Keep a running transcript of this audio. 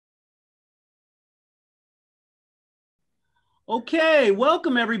Okay,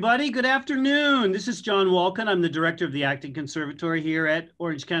 welcome everybody. Good afternoon. This is John Walcott. I'm the director of the Acting Conservatory here at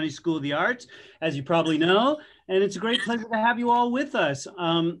Orange County School of the Arts, as you probably know, and it's a great pleasure to have you all with us.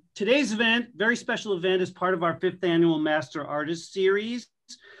 Today's event, very special event, is part of our 5th annual Master Artist Series.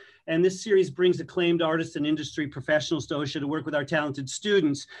 And this series brings acclaimed artists and industry professionals to OSHA to work with our talented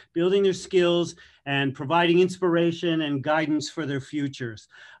students, building their skills and providing inspiration and guidance for their futures.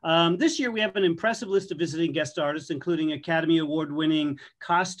 This year, we have an impressive list of visiting guest artists, including Academy Award-winning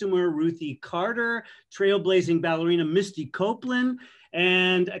costumer Ruthie Carter, trailblazing ballerina Misty Copeland,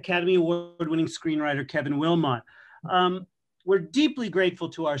 and Academy Award-winning screenwriter Kevin Wilmot. We're deeply grateful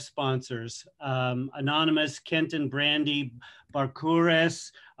to our sponsors, Anonymous, Kenton Brandy,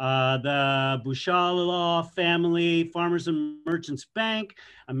 Barcures, the Bouchalaw family, Farmers and Merchants Bank.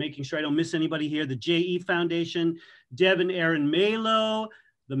 I'm making sure I don't miss anybody here. The JE Foundation, Deb and Aaron Malo,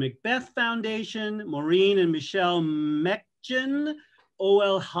 the Macbeth Foundation, Maureen and Michelle Mekjen,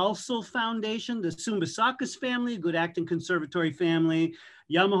 O.L. Halsell Foundation, the Sumbasakis family, Good Acting Conservatory family,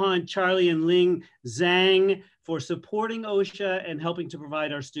 Yamaha and Charlie and Ling Zhang for supporting OSHA and helping to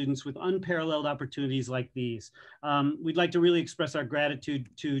provide our students with unparalleled opportunities like these. We'd like to really express our gratitude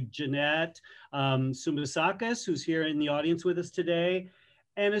to Jeanette Sumbasakis, who's here in the audience with us today.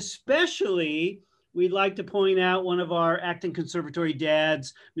 And especially, we'd like to point out one of our Acting Conservatory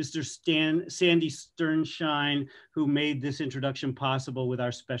dads, Mr. Sandy Sternshine, who made this introduction possible with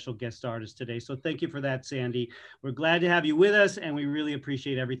our special guest artist today. So thank you for that, Sandy. We're glad to have you with us, and we really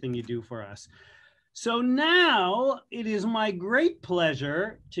appreciate everything you do for us. So now it is my great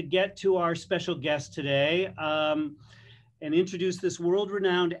pleasure to get to our special guest today and introduce this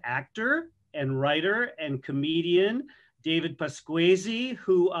world-renowned actor and writer and comedian, David Pasquesi,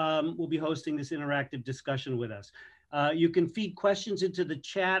 who will be hosting this interactive discussion with us. You can feed questions into the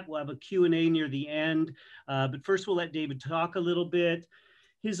chat. We'll have a Q&A near the end. But first, we'll let David talk a little bit.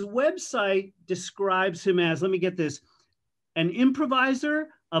 His website describes him as, let me get this, an improviser,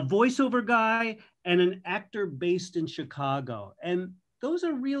 a voiceover guy, and an actor based in Chicago. And those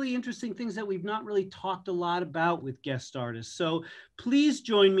are really interesting things that we've not really talked a lot about with guest artists. So please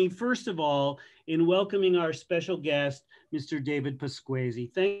join me, first of all, in welcoming our special guest, Mr. David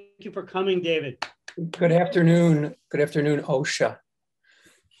Pasquesi. Thank you for coming, David. Good afternoon. Good afternoon, OSHA.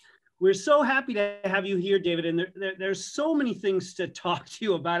 We're so happy to have you here, David. And there's so many things to talk to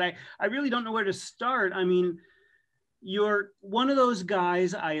you about. I really don't know where to start. I mean, you're one of those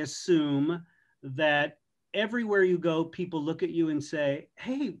guys, I assume, that everywhere you go, people look at you and say,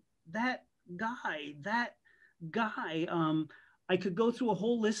 hey, that guy, I could go through a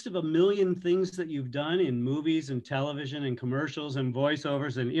whole list of a million things that you've done in movies and television and commercials and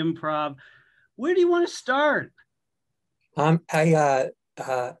voiceovers and improv. Where do you want to start? I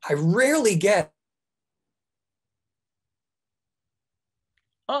rarely get.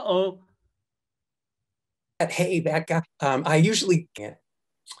 Uh-oh. Hey, that guy. I usually get.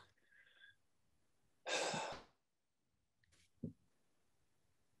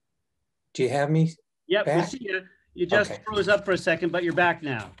 Do you have me? Yep, we see you. You just froze up for a second, but you're back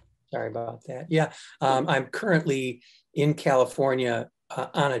now. Sorry about that. Yeah, I'm currently in California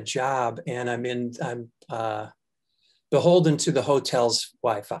on a job, and I'm beholden to the hotel's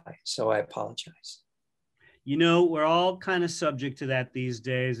Wi-Fi, so I apologize. You know, we're all kind of subject to that these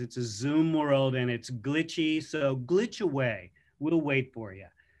days. It's a Zoom world and it's glitchy, so glitch away. We'll wait for you.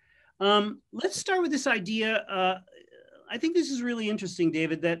 Let's start with this idea. I think this is really interesting,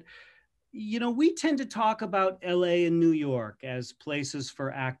 David, that, you know, we tend to talk about LA and New York as places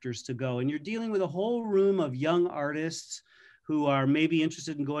for actors to go. And you're dealing with a whole room of young artists who are maybe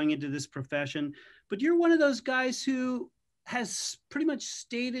interested in going into this profession. But you're one of those guys who has pretty much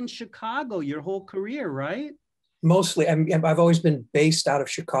stayed in Chicago your whole career, right? Mostly. I've always been based out of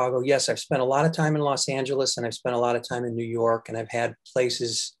Chicago. Yes, I've spent a lot of time in Los Angeles, and I've spent a lot of time in New York, and I've had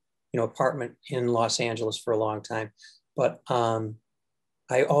places, you know, apartment in Los Angeles for a long time. But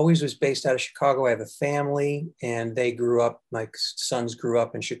I always was based out of Chicago. I have a family, and they grew up, my sons grew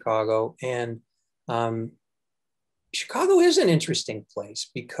up in Chicago. And Chicago is an interesting place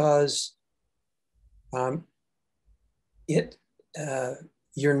because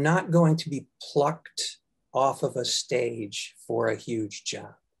you're not going to be plucked off of a stage for a huge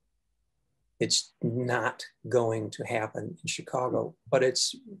job. It's not going to happen in Chicago, but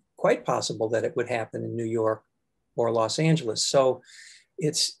it's quite possible that it would happen in New York or Los Angeles. So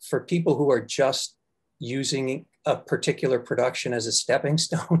it's for people who are just using a particular production as a stepping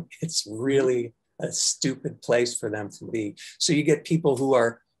stone, it's really a stupid place for them to be. So you get people who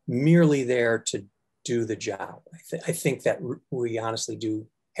are merely there to do the job. I think that we honestly do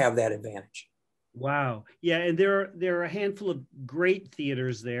have that advantage. Wow. Yeah, and there are a handful of great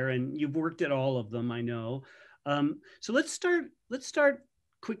theaters there, and you've worked at all of them, I know. So let's start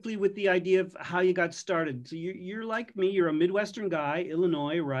quickly with the idea of how you got started. So you're like me, you're a Midwestern guy,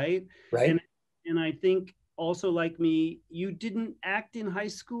 Illinois, right? Right? And and I think also like me, you didn't act in high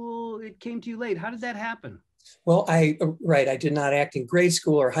school. It came to you late. How did that happen? Well, right. I did not act in grade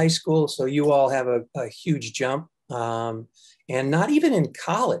school or high school, so you all have a huge jump. And not even in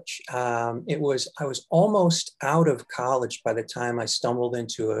college. I was almost out of college by the time I stumbled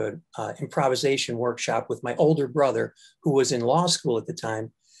into a improvisation workshop with my older brother, who was in law school at the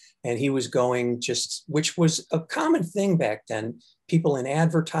time. And he was going just, which was a common thing back then. People in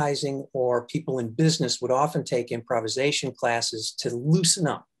advertising or people in business would often take improvisation classes to loosen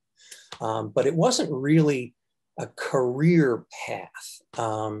up. But it wasn't really a career path.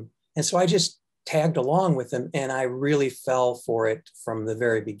 And so I just tagged along with him, and I really fell for it from the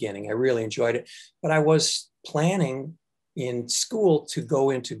very beginning. I really enjoyed it. But I was planning in school to go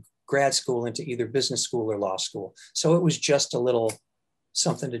into grad school, into either business school or law school. So it was just a little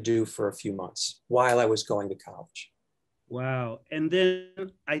something to do for a few months while I was going to college. Wow. And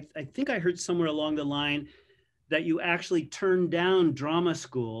then I think I heard somewhere along the line that you actually turned down drama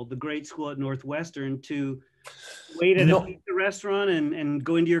school, the grade school at Northwestern, to wait at a No, pizza restaurant and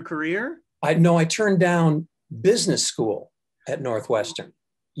go into your career? I know I turned down business school at Northwestern.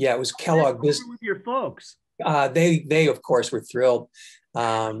 Yeah, it was Kellogg Business. With your folks. They of course were thrilled,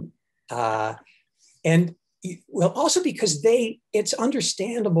 um, uh, and well, also because it's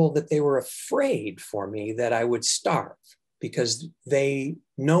understandable that they were afraid for me that I would starve, because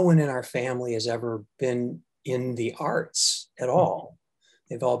no one in our family has ever been in the arts at all.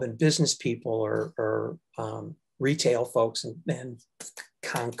 They've all been business people or retail folks and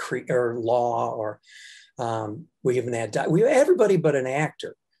concrete or law, or we even had everybody but an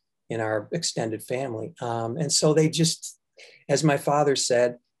actor in our extended family. And so they just, as my father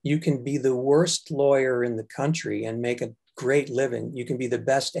said, you can be the worst lawyer in the country and make a great living. You can be the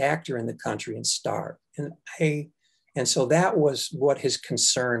best actor in the country and starve. And so that was what his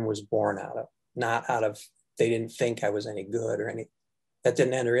concern was born out of, not out of, they didn't think I was any good or any, that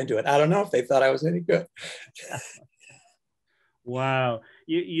didn't enter into it. I don't know if they thought I was any good. Wow.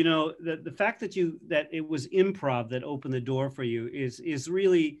 You know, the fact that it was improv that opened the door for you is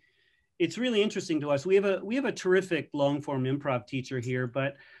really, it's really interesting to us. We have a terrific long form improv teacher here,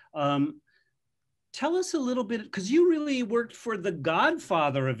 but tell us a little bit, because you really worked for the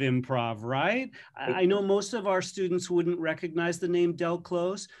godfather of improv, right? I know most of our students wouldn't recognize the name Del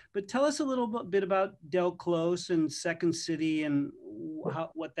Close, but tell us a little bit about Del Close and Second City and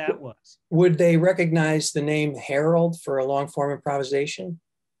what that was. Would they recognize the name Harold for a long form improvisation?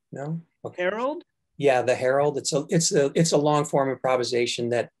 No? Okay. Harold? Yeah, the Herald. It's a long form improvisation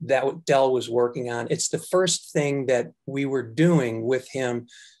that Del was working on. It's the first thing that we were doing with him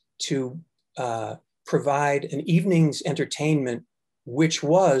to provide an evening's entertainment, which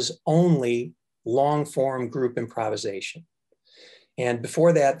was only long form group improvisation. And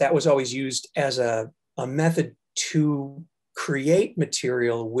before that, that was always used as a method to create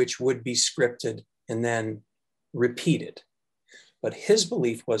material which would be scripted and then repeated. But his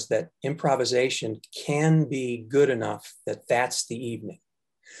belief was that improvisation can be good enough that that's the evening,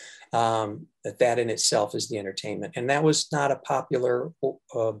 that in itself is the entertainment. And that was not a popular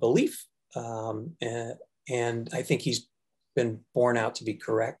belief. And I think he's been borne out to be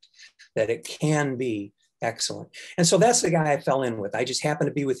correct, that it can be excellent. And so that's the guy I fell in with. I just happened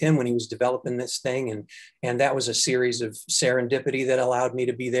to be with him when he was developing this thing. And that was a series of serendipity that allowed me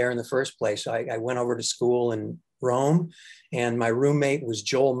to be there in the first place. I went over to school in Rome, and my roommate was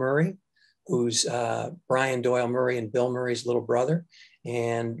Joel Murray, who's Brian Doyle Murray and Bill Murray's little brother.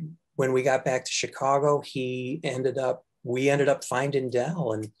 And when we got back to Chicago, we ended up finding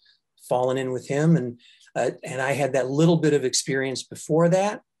Del and falling in with him. And I had that little bit of experience before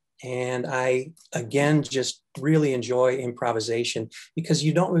that. And I, again, just really enjoy improvisation, because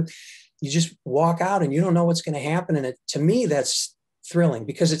you just walk out and you don't know what's going to happen. And to me, that's thrilling,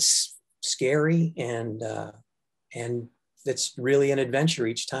 because it's scary and it's really an adventure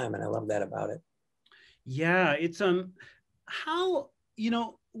each time. And I love that about it. Yeah, it's how,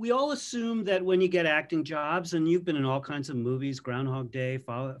 we all assume that when you get acting jobs, and you've been in all kinds of movies, Groundhog Day,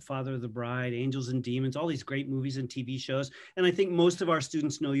 Father of the Bride, Angels and Demons, all these great movies and TV shows. And I think most of our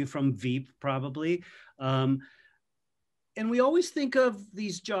students know you from Veep, probably. And we always think of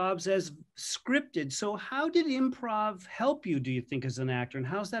these jobs as scripted. So how did improv help you, do you think, as an actor? And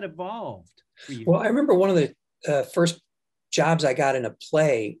how's that evolved for you? Well, I remember one of the first jobs I got in a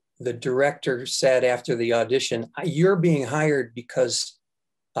play, the director said after the audition, "You're being hired because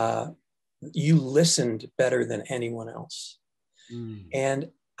you listened better than anyone else. Mm. And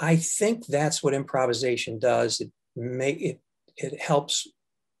I think that's what improvisation does. It helps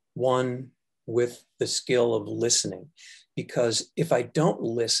one with the skill of listening, because if I don't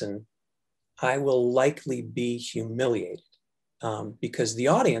listen, I will likely be humiliated, because the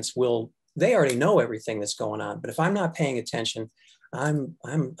audience they already know everything that's going on. But if I'm not paying attention, I'm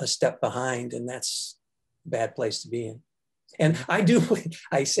a step behind, and that's a bad place to be in. And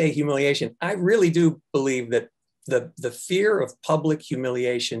I say humiliation. I really do believe that the fear of public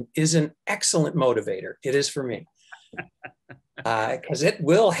humiliation is an excellent motivator. It is for me, because it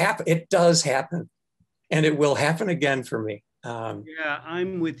will happen. It does happen, and it will happen again for me. Yeah,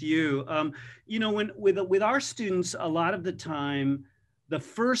 I'm with you. You know, when with our students, a lot of the time, the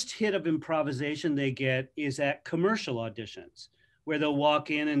first hit of improvisation they get is at commercial auditions, where they'll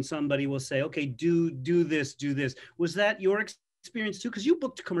walk in and somebody will say, "Okay, do this, do this." Was that your experience too? Because you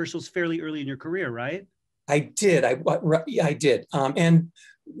booked commercials fairly early in your career, right? I did. I did. And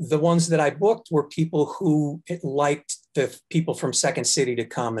the ones that I booked were people who liked the people from Second City to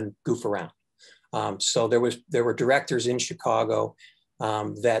come and goof around. So there were directors in Chicago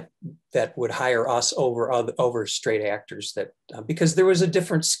that would hire us over straight actors, that because there was a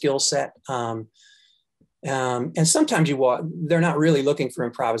different skill set. And sometimes they're not really looking for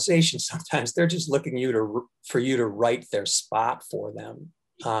improvisation. Sometimes they're just looking for you to write their spot for them,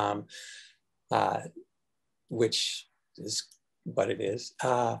 which is what it is.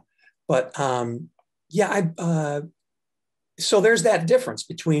 So there's that difference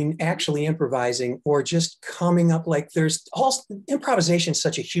between actually improvising or just coming up. Like there's also improvisation is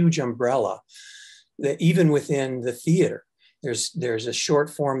such a huge umbrella that even within the theater, there's a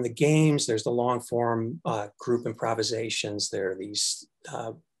short form, the games, there's the long form group improvisations. There are these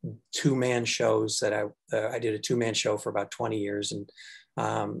two-man shows that I did a two-man show for about 20 years. And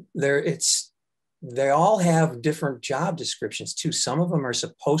they all have different job descriptions too. Some of them are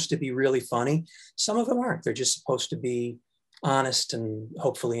supposed to be really funny. Some of them aren't. They're just supposed to be honest and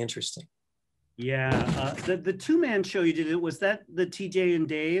hopefully interesting. Yeah, the two-man show you did, was that the TJ and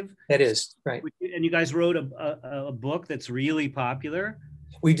Dave? That is, right. And you guys wrote a book that's really popular?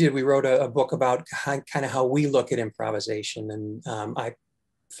 We did. We wrote a book about kind of how we look at improvisation. And I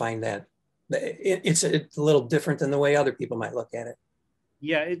find that it's a little different than the way other people might look at it.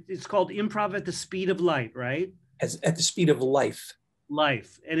 Yeah, it's called Improv at the Speed of Light, right? At the speed of life.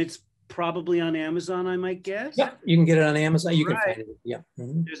 Life. And it's probably on Amazon, I might guess. Yeah, you can get it on Amazon. You can find it. Yeah.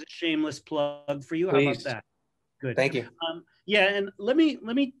 Mm-hmm. There's a shameless plug for you. Please. How about that? Good. Thank you. Yeah, and let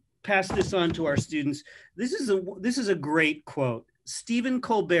me pass this on to our students. This is a great quote. Stephen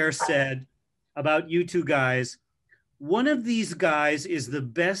Colbert said about you two guys, "One of these guys is the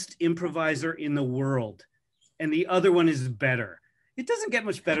best improviser in the world, and the other one is better." It doesn't get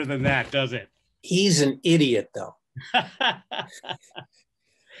much better than that, does it? He's an idiot, though.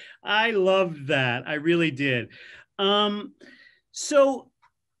 I loved that. I really did. So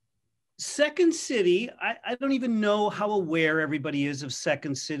Second City, I don't even know how aware everybody is of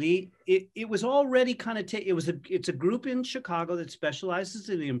Second City. It was already kind of, it's a group in Chicago that specializes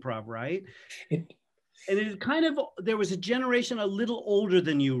in improv, right? And it kind of, there was a generation a little older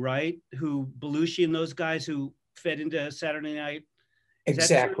than you, right? Who, Belushi and those guys who fed into Saturday Night.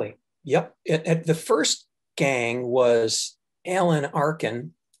 Exactly. Yep. At the first gang was Alan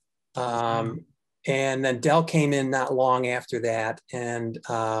Arkin. And then Del came in not long after that. And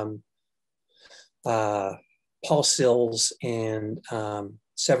Paul Sills and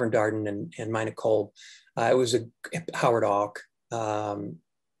Severin Darden and Mina Kolb. It was Howard Hawk, Paul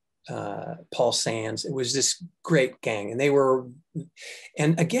Sands. It was this great gang.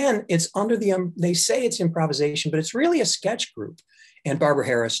 And again, it's under they say it's improvisation, but it's really a sketch group. And Barbara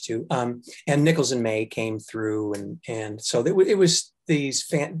Harris too. And Nichols and May came through. And so it was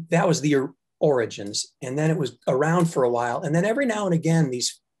that was the origins. And then it was around for a while. And then every now and again,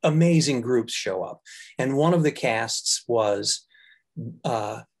 these amazing groups show up. And one of the casts was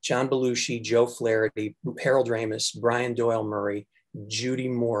John Belushi, Joe Flaherty, Harold Ramis, Brian Doyle Murray, Judy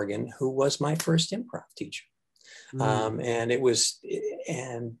Morgan, who was my first improv teacher. And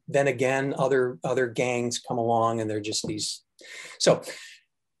then again, other gangs come along, and they're just these. So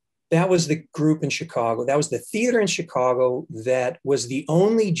that was the group in Chicago. That was the theater in Chicago that was the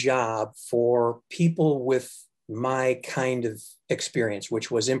only job for people with my kind of experience,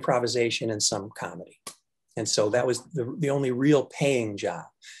 which was improvisation and some comedy. And so that was the only real paying job.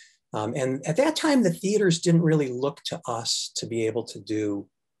 And at that time, the theaters didn't really look to us to be able to do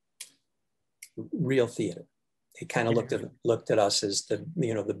real theater. They kind of looked at us as the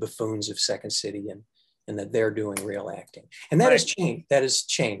buffoons of Second City. and that they're doing real acting. And that has changed. That has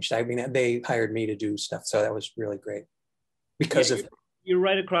changed. I mean, they hired me to do stuff. So that was really great because of. You're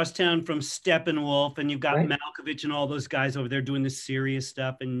right across town from Steppenwolf, and you've got Right. Malkovich and all those guys over there doing the serious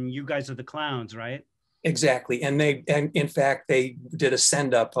stuff, and you guys are the clowns, right? Exactly. And in fact, they did a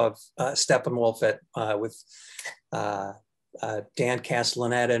send up of Steppenwolf with Dan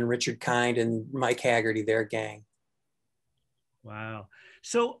Castellaneta and Richard Kind and Mike Haggerty, their gang. Wow.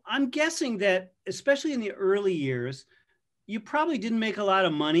 So I'm guessing that, especially in the early years, you probably didn't make a lot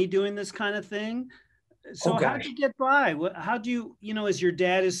of money doing this kind of thing. So how'd you get by? How do you, as your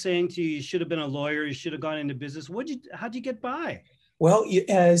dad is saying to you, you should have been a lawyer, you should have gone into business. How'd you get by? Well,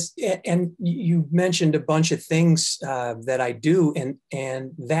 and you mentioned a bunch of things that I do,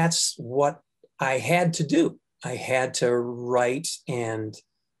 and that's what I had to do. I had to write and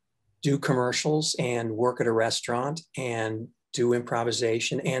do commercials and work at a restaurant and do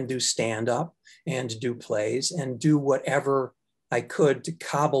improvisation and do stand-up and do plays and do whatever I could to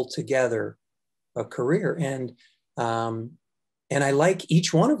cobble together a career. And I like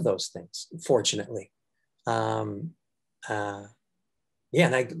each one of those things, fortunately. Yeah,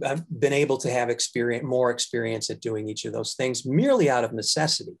 and I've been able to have more experience at doing each of those things merely out of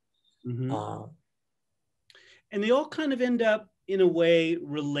necessity. Mm-hmm. And they all kind of end up in a way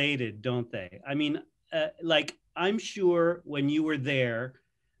related, don't they? I mean, like I'm sure when you were there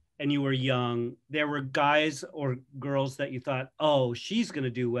and you were young, there were guys or girls that you thought, oh, she's going to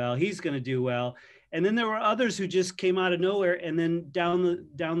do well, he's going to do well. And then there were others who just came out of nowhere. And then down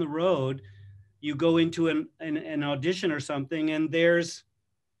the road, you go into an audition or something, and there's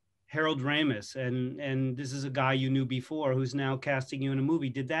Harold Ramis, and this is a guy you knew before who's now casting you in a movie.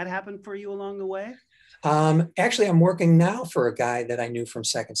 Did that happen for you along the way? Actually, I'm working now for a guy that I knew from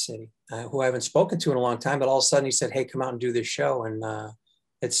Second City, who I haven't spoken to in a long time, but all of a sudden he said, hey, come out and do this show. And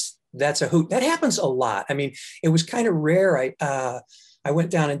that's a hoot. That happens a lot. I mean, it was kind of rare. I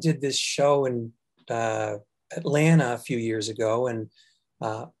went down and did this show in Atlanta a few years ago, and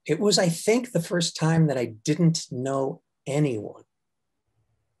it was, I think, the first time that I didn't know anyone,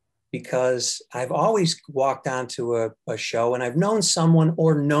 because I've always walked onto a show and I've known someone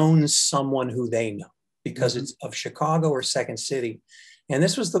who they know because it's of Chicago or Second City. And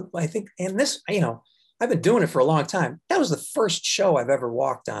this was I've been doing it for a long time. That was the first show I've ever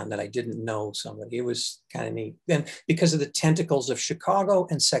walked on that I didn't know somebody. It was kind of neat. And because of the tentacles of Chicago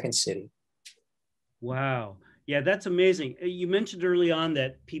and Second City. Wow. Yeah, that's amazing. You mentioned early on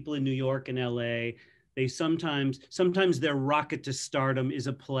that people in New York and LA, they sometimes their rocket to stardom is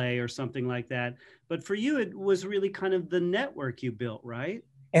a play or something like that. But for you, it was really kind of the network you built, right?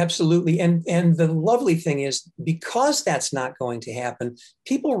 Absolutely. And the lovely thing is, because that's not going to happen,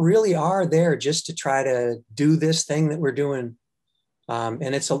 people really are there just to try to do this thing that we're doing.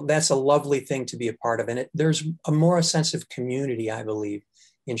 And that's a lovely thing to be a part of. And there's a sense of community, I believe,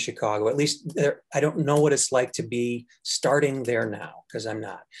 in Chicago. At least there, I don't know what it's like to be starting there now, because I'm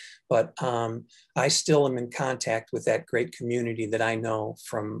not. But I still am in contact with that great community that I know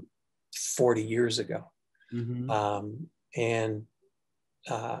from 40 years ago. Mm-hmm.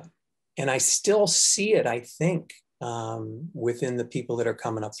 And I still see it, I think, within the people that are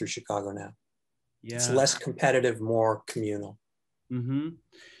coming up through Chicago now. Yeah. It's less competitive, more communal. Mm-hmm.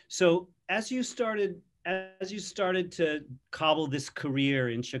 So as you started to cobble this career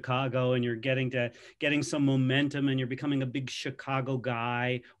in Chicago, and you're getting some momentum, and you're becoming a big Chicago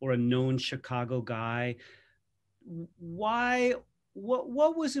guy or a known Chicago guy, what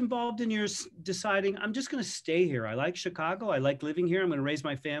was involved in your deciding, I'm just going to stay here? I like Chicago. I like living here. I'm going to raise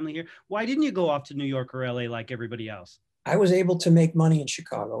my family here. Why didn't you go off to New York or LA like everybody else? I was able to make money in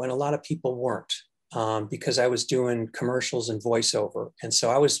Chicago, and a lot of people weren't. Because I was doing commercials and voiceover. And so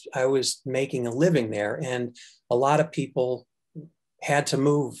I was making a living there. And a lot of people had to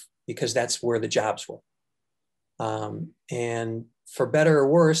move because that's where the jobs were. And for better or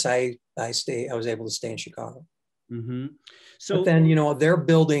worse, I was able to stay in Chicago. Mm-hmm. But then, they're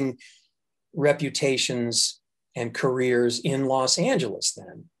building reputations and careers in Los Angeles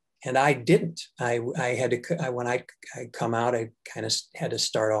then. And I didn't. When I come out, I kind of had to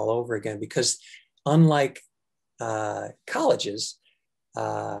start all over again, because unlike colleges,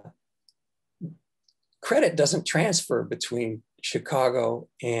 credit doesn't transfer between Chicago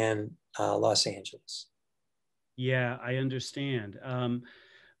and Los Angeles. Yeah, I understand.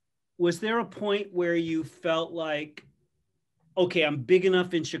 Was there a point where you felt like, okay, I'm big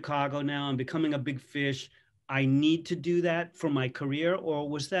enough in Chicago now, I'm becoming a big fish, I need to do that for my career? Or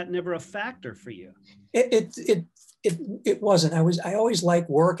was that never a factor for you? It wasn't. I always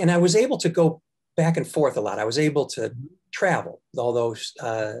liked work, and I was able to go back and forth a lot. I was able to travel, although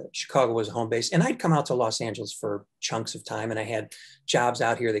Chicago was a home base. And I'd come out to Los Angeles for chunks of time, and I had jobs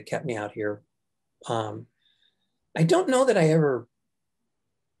out here that kept me out here. I don't know that I ever,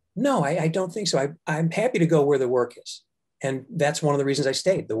 no, I don't think so. I'm happy to go where the work is. And that's one of the reasons I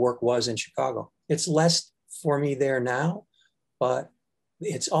stayed. The work was in Chicago. It's less for me there now, but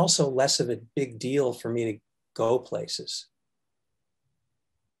it's also less of a big deal for me to go places.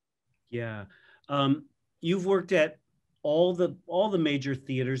 Yeah. You've worked at all the major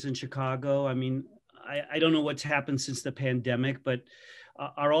theaters in Chicago. I mean, I don't know what's happened since the pandemic, but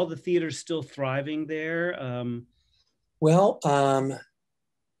are all the theaters still thriving there? Well,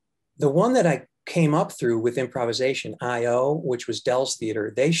 the one that I came up through with improvisation, IO, which was Dell's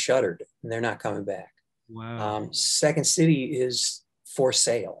Theater, they shuttered and they're not coming back. Wow. Second City is for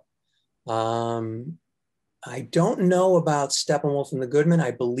sale. I don't know about Steppenwolf and the Goodman.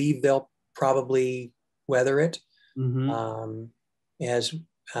 I believe they'll probably weather it. Mm-hmm. As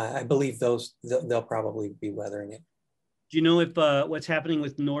I believe they'll probably be weathering it. Do you know if what's happening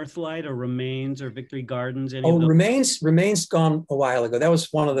with Northlight or Remains or Victory Gardens? Any Oh, of those? Remains gone a while ago. That was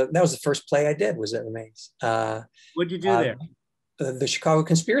the first play I did, was at Remains. What'd you do there? The Chicago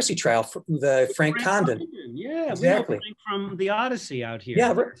Conspiracy Trial, the Frank Condon. Yeah, exactly. We know Frank from the Odyssey out here.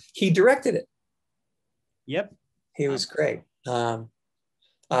 Yeah, he directed it. Yep. He was great. And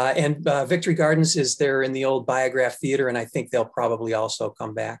Victory Gardens is there in the old Biograph Theater, and I think they'll probably also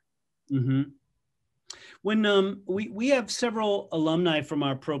come back. Mm-hmm. When we have several alumni from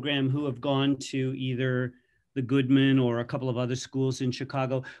our program who have gone to either the Goodman or a couple of other schools in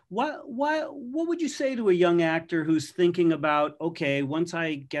Chicago. What would you say to a young actor who's thinking about, okay, once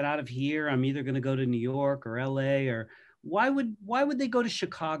I get out of here, I'm either going to go to New York or LA, or why would they go to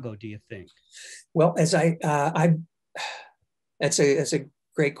Chicago, do you think? Well, that's a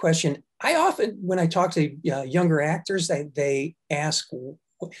great question. I often, when I talk to younger actors, they ask,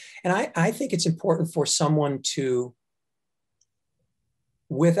 and I think it's important for someone to,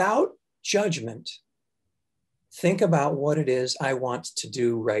 without judgment, think about what it is I want to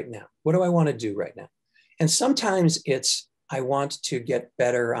do right now. What do I want to do right now? And sometimes it's, I want to get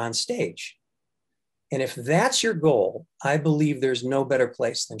better on stage. And if that's your goal, I believe there's no better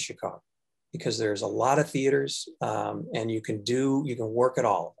place than Chicago, because there's a lot of theaters, and you can work at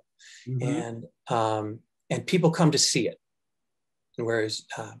all of them. Mm-hmm. And people come to see it. Whereas,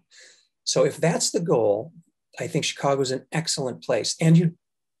 so if that's the goal, I think Chicago is an excellent place. And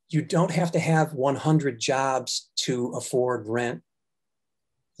you don't have to have 100 jobs to afford rent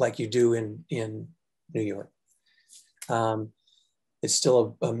like you do in New York. It's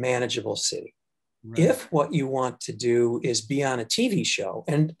still a manageable city. Right. If what you want to do is be on a TV show,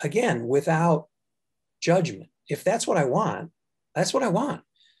 and again, without judgment, if that's what I want, that's what I want.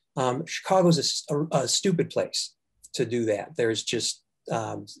 Chicago's a stupid place to do that. There's just,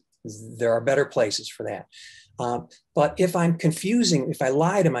 there are better places for that. But if I'm confusing, if I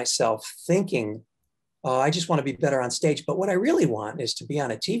lie to myself thinking, oh, I just want to be better on stage, but what I really want is to be on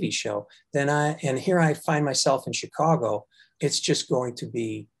a TV show, and here I find myself in Chicago, it's just going to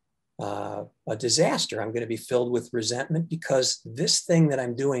be a disaster. I'm going to be filled with resentment because this thing that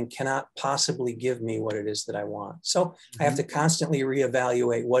I'm doing cannot possibly give me what it is that I want. So mm-hmm. I have to constantly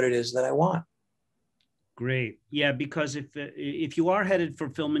reevaluate what it is that I want. Great. Yeah, because if you are headed for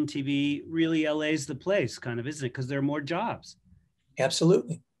film and TV, really LA's the place, kind of, isn't it? Because there are more jobs.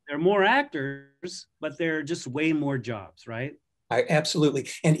 Absolutely. There are more actors, but there are just way more jobs, right? Absolutely.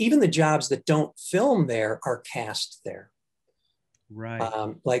 And even the jobs that don't film there are cast there.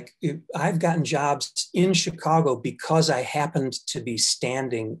 Right. Like I've gotten jobs in Chicago because I happened to be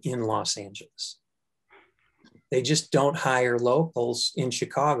standing in Los Angeles. They just don't hire locals in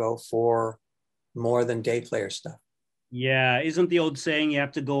Chicago for more than day player stuff. Yeah. Isn't the old saying you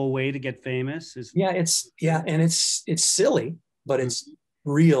have to go away to get famous? And it's silly, but it's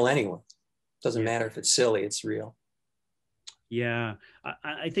real anyway. Doesn't matter if it's silly, it's real. Yeah,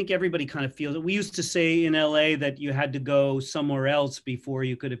 I think everybody kind of feels it. We used to say in LA that you had to go somewhere else before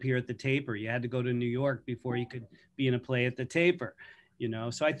you could appear at the Taper. You had to go to New York before you could be in a play at the Taper, you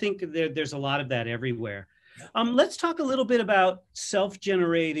know? So I think there's a lot of that everywhere. Let's talk a little bit about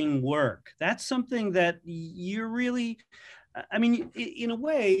self-generating work. That's something that you're really, I mean, in a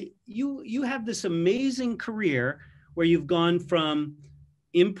way, you have this amazing career where you've gone from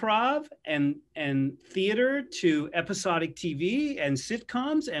improv and theater to episodic TV and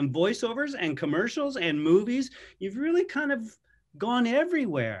sitcoms and voiceovers and commercials and movies. You've really kind of gone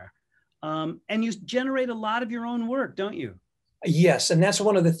everywhere. And you generate a lot of your own work, don't you? Yes. And that's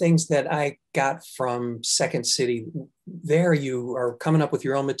one of the things that I got from Second City. There you are coming up with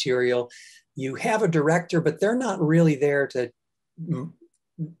your own material. you have a director, but they're not really there to,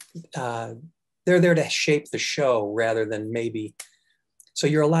 they're there to shape the show rather than maybe, so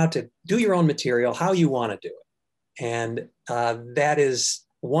you're allowed to do your own material how you want to do it. And that is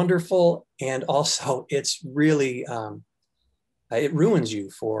wonderful. And also it's really, it ruins you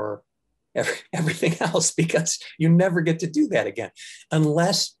for everything else, because you never get to do that again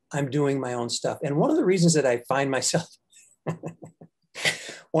unless I'm doing my own stuff. And one of the reasons that I find myself,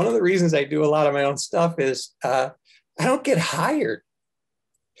 one of the reasons I do a lot of my own stuff is I don't get hired.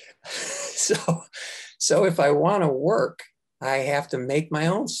 So if I want to work, I have to make my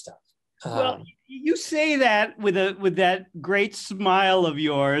own stuff. Well, you say that with that great smile of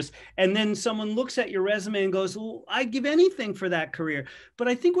yours, and then someone looks at your resume and goes, well, I'd give anything for that career. But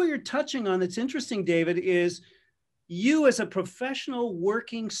I think what you're touching on that's interesting, David, is you as a professional,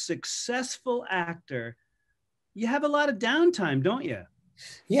 working, successful actor, you have a lot of downtime, don't you?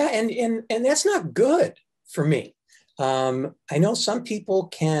 Yeah, and that's not good for me. I know some people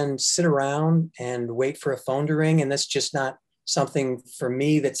can sit around and wait for a phone to ring, and that's just not something for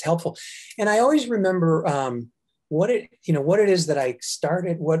me that's helpful. And I always remember what it is that I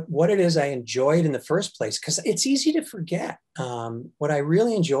started, what it is I enjoyed in the first place, because it's easy to forget. What I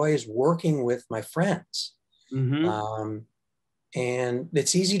really enjoy is working with my friends. Mm-hmm. And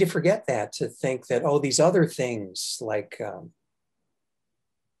it's easy to forget that, to think that, oh, these other things, like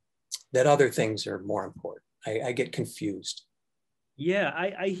that other things are more important. I get confused. Yeah,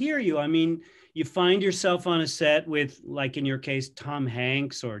 I hear you. I mean, you find yourself on a set with, like in your case, Tom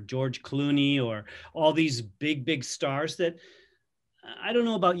Hanks or George Clooney or all these big stars that, I don't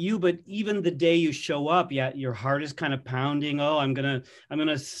know about you, but even the day you show up, yeah, your heart is kind of pounding. Oh, I'm gonna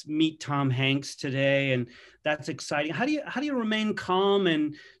meet Tom Hanks today, and that's exciting. How do you remain calm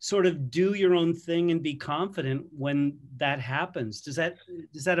and sort of do your own thing and be confident when that happens? Does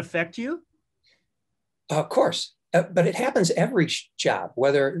that affect you? Of course, but it happens every job,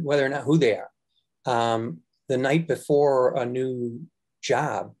 whether or not who they are. The night before a new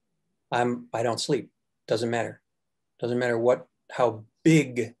job, I don't sleep. Doesn't matter. Doesn't matter how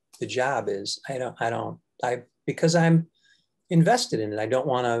big the job is. Because I'm invested in it. I don't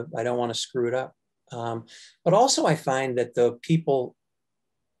want to screw it up. But also I find that the people,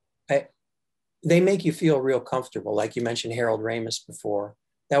 they make you feel real comfortable. Like you mentioned Harold Ramis before.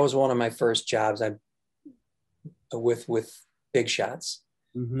 That was one of my first jobs with Big Shots.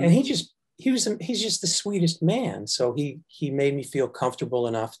 Mm-hmm. And he's just the sweetest man. So he made me feel comfortable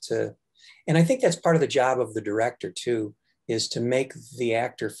enough to, and I think that's part of the job of the director too, is to make the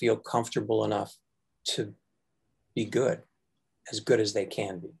actor feel comfortable enough to be good as they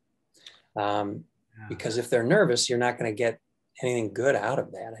can be. Because if they're nervous, you're not going to get anything good out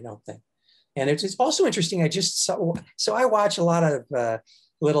of that, I don't think. And it's also interesting. So I watch a lot of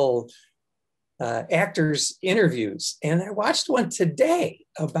little actors' interviews, and I watched one today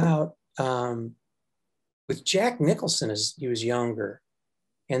about with Jack Nicholson as he was younger,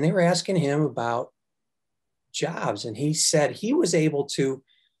 and they were asking him about jobs, and he said he was able to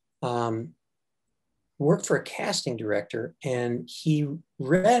work for a casting director, and he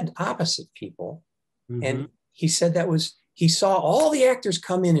read opposite people. Mm-hmm. And he said he saw all the actors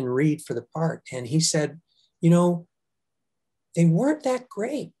come in and read for the part, and he said, they weren't that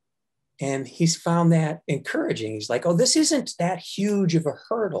great. And he's found that encouraging. He's like, oh, this isn't that huge of a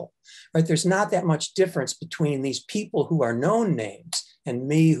hurdle, right? There's not that much difference between these people who are known names and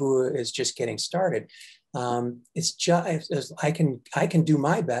me, who is just getting started. It's just, I can do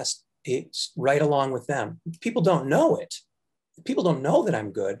my best. It's right along with them. People don't know it. People don't know that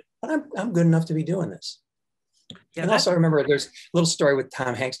I'm good, but I'm good enough to be doing this. Yeah, and also I remember there's a little story with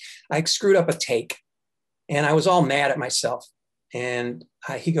Tom Hanks. I screwed up a take, and I was all mad at myself. And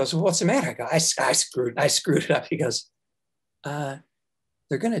he goes, well, what's the matter? I go, I screwed it up. He goes, they're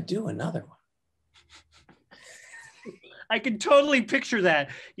going to do another one. I can totally picture that.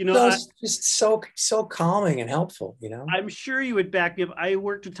 It's just so calming and helpful, I'm sure you would back me up. I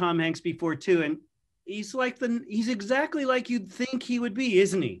worked with Tom Hanks before too, and he's exactly like you'd think he would be,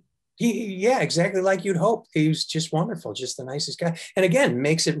 isn't he? Yeah, exactly like you'd hope. He was just wonderful, just the nicest guy. And again,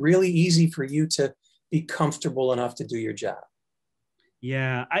 makes it really easy for you to be comfortable enough to do your job.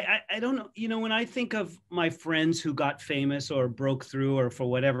 Yeah, I don't know. When I think of my friends who got famous or broke through or for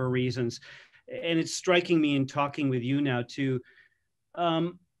whatever reasons, and it's striking me in talking with you now too,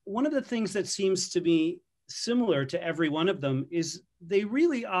 one of the things that seems to be similar to every one of them is they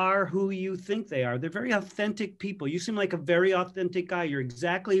really are who you think they are. They're very authentic people. You seem like a very authentic guy. You're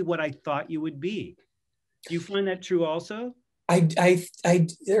exactly what I thought you would be. Do you find that true also?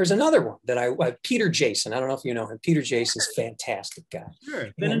 There's another one that Peter Jason. I don't know if you know him. Peter Jason's a fantastic guy. Sure.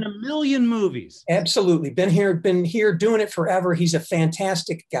 Been in a million movies. Absolutely. Been here doing it forever. He's a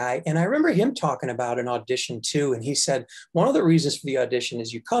fantastic guy. And I remember him talking about an audition too. And he said, one of the reasons for the audition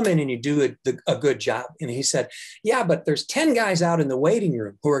is you come in and you do a good job. And he said, yeah, but there's 10 guys out in the waiting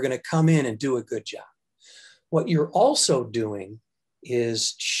room who are going to come in and do a good job. What you're also doing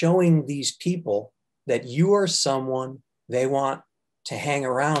is showing these people that you are someone they want to hang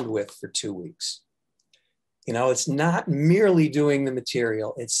around with for 2 weeks. You know, it's not merely doing the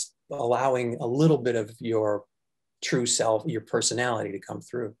material, it's allowing a little bit of your true self, your personality to come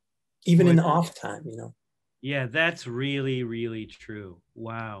through, even in the off time, you know. Yeah, that's really, really true.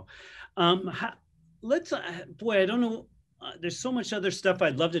 Wow. Boy, I don't know. There's so much other stuff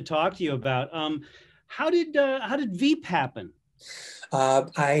I'd love to talk to you about. How did Veep happen?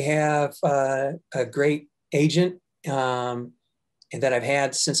 I have a great agent and that I've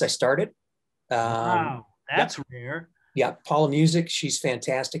had since I started. Wow, that's rare. Yeah, Paula Music, she's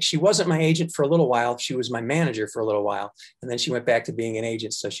fantastic. She wasn't my agent for a little while. She was my manager for a little while. And then she went back to being an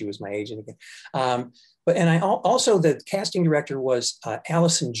agent. So she was my agent again. Also the casting director was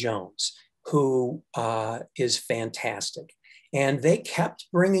Allison Jones, who is fantastic. And they kept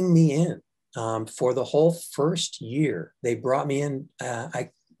bringing me in for the whole first year. They brought me in. I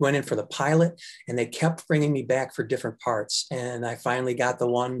went in for the pilot and they kept bringing me back for different parts. And I finally got the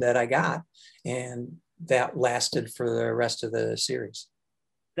one that I got. And that lasted for the rest of the series.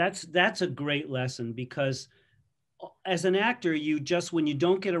 That's a great lesson, because as an actor, when you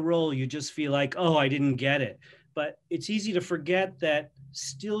don't get a role, you just feel like, oh, I didn't get it. But it's easy to forget that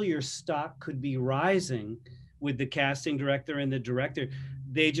still your stock could be rising with the casting director and the director.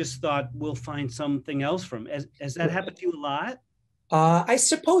 They just thought, we'll find something else from. Has that happened to you a lot? I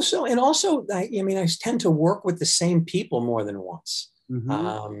suppose so. And also, I tend to work with the same people more than once.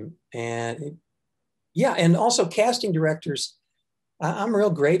 Mm-hmm. And also casting directors, I'm real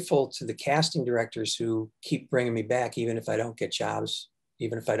grateful to the casting directors who keep bringing me back, even if I don't get jobs,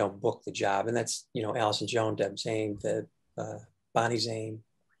 even if I don't book the job. And that's, Allison Jones, Deb Zane, Bonnie Zane,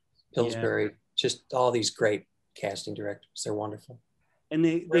 Pillsbury, just all these great casting directors. They're wonderful. And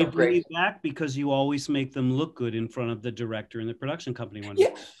they bring you back because you always make them look good in front of the director and the production company. Yeah,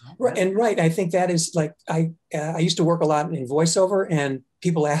 right. And right. I think that is like, I used to work a lot in voiceover, and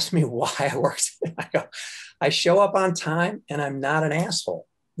people ask me why I worked. I go, I show up on time and I'm not an asshole.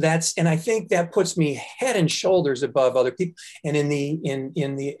 And I think that puts me head and shoulders above other people. And in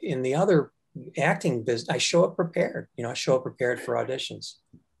the other acting business, I show up prepared. I show up prepared for auditions.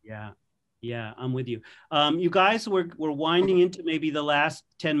 Yeah, I'm with you. You guys, we're winding into maybe the last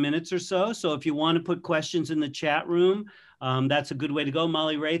 10 minutes or so. So if you want to put questions in the chat room, that's a good way to go.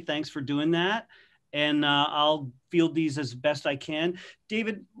 Molly Ray, thanks for doing that. And I'll field these as best I can.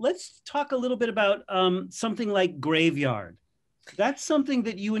 David, let's talk a little bit about something like Graveyard. That's something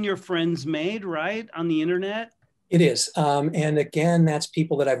that you and your friends made, right, on the internet? It is. And again, that's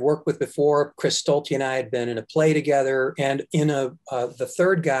people that I've worked with before. Chris Stolte and I had been in a play together. And the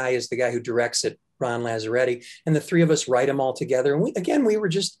third guy is the guy who directs it, Ron Lazzaretti. And the three of us write them all together. And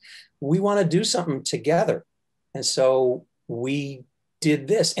we want to do something together. And so we did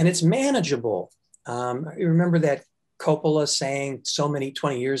this, and it's manageable. I remember that Coppola saying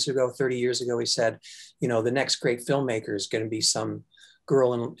 20 years ago, 30 years ago, he said, the next great filmmaker is going to be some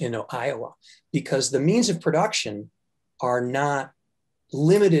girl in Iowa, because the means of production are not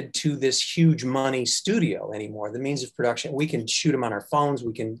limited to this huge money studio anymore. The means of production, we can shoot them on our phones.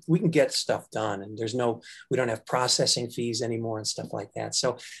 We can get stuff done, and we don't have processing fees anymore and stuff like that.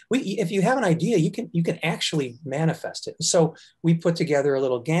 So if you have an idea, you can actually manifest it. So we put together a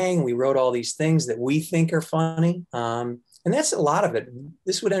little gang. We wrote all these things that we think are funny. And that's a lot of it.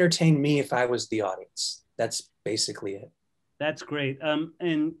 This would entertain me if I was the audience. That's basically it. That's great.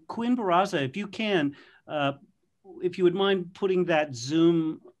 And Quinn Barraza, if you can, if you would mind putting that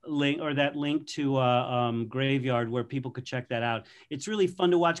Zoom link or that link to Graveyard where people could check that out. It's really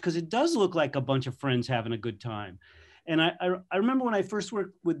fun to watch because it does look like a bunch of friends having a good time. And I remember when I first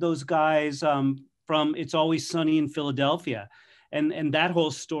worked with those guys from It's Always Sunny in Philadelphia, and that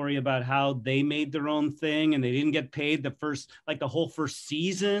whole story about how they made their own thing and they didn't get paid the whole first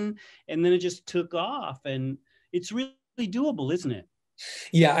season, and then it just took off. And it's really doable, isn't it?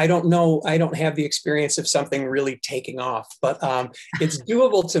 Yeah, I don't know. I don't have the experience of something really taking off, but it's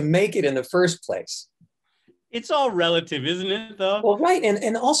doable to make it in the first place. It's all relative, isn't it, though? Well, right.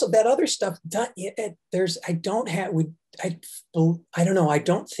 And also that other stuff, I don't know. I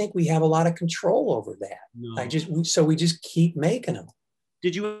don't think we have a lot of control over that. No. So we just keep making them.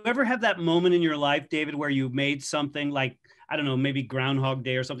 Did you ever have that moment in your life, David, where you made something like, I don't know, maybe Groundhog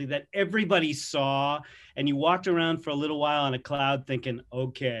Day or something that everybody saw, and you walked around for a little while on a cloud thinking,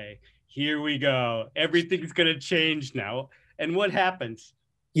 okay, here we go. Everything's going to change now. And what happens?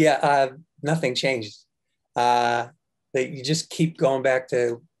 Yeah, nothing changed. You just keep going back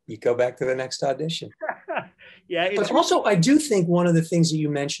to, you go back to the next audition. Yeah. But also, I do think one of the things that you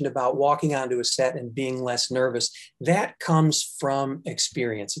mentioned about walking onto a set and being less nervous, that comes from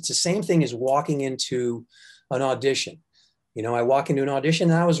experience. It's the same thing as walking into an audition. You know, I walk into an audition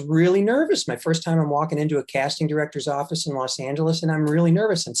and I was really nervous. My first time I'm walking into a casting director's office in Los Angeles, and I'm really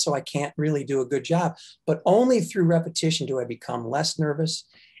nervous. And so I can't really do a good job. But only through repetition do I become less nervous.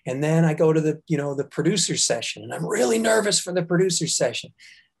 And then I go to the producer's session, and I'm really nervous for the producer's session.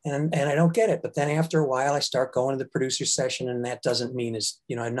 And I don't get it. But then after a while, I start going to the producer's session, and that doesn't mean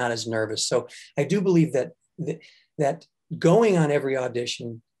I'm not as nervous. So I do believe that going on every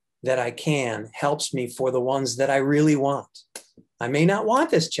audition that I can helps me for the ones that I really want. I may not want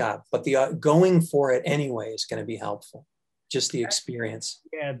this job, but the going for it anyway is going to be helpful. Just the experience.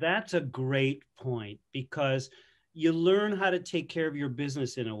 Yeah, that's a great point, because you learn how to take care of your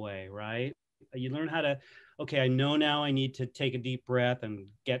business in a way, right? You learn how to, okay, I know now I need to take a deep breath and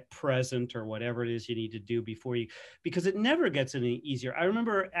get present, or whatever it is you need to do before you, because it never gets any easier. I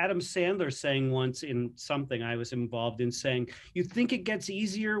remember Adam Sandler saying once in something I was involved in, saying, you think it gets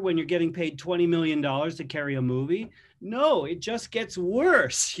easier when you're getting paid $20 million to carry a movie? No, it just gets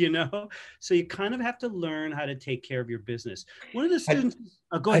worse, you know? So you kind of have to learn how to take care of your business. One of the students,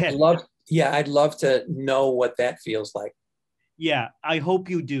 go ahead. I'd love to know what that feels like. Yeah, I hope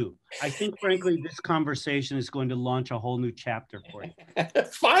you do. I think, frankly, this conversation is going to launch a whole new chapter for you.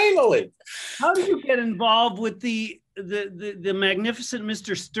 Finally. How did you get involved with the magnificent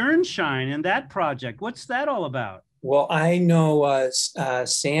Mr. Sternshine and that project? What's that all about? Well, I know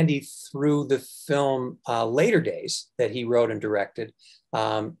Sandy through the film Later Days that he wrote and directed,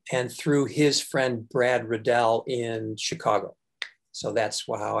 and through his friend Brad Riddell in Chicago. So that's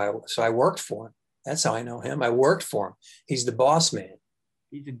how I worked for him. That's how I know him. I worked for him. He's the boss man.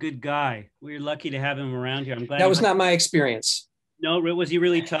 He's a good guy. We're lucky to have him around here. I'm glad. That was not my experience. No, was he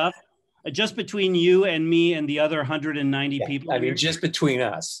really tough? Just between you and me and the other 190 people? I mean, just between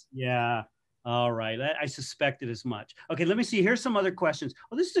us. Yeah. All right. I suspected as much. Okay, let me see. Here's some other questions.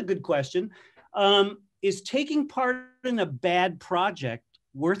 Oh, this is a good question. Is taking part in a bad project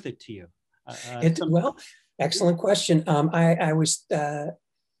worth it to you? Well, excellent question.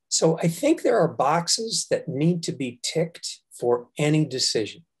 So I think there are boxes that need to be ticked for any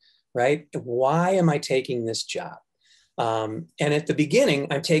decision, right? Why am I taking this job? And at the beginning,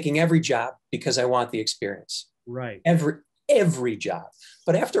 I'm taking every job because I want the experience. Right. Every job.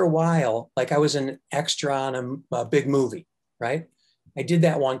 But after a while, like I was an extra on a big movie, right? I did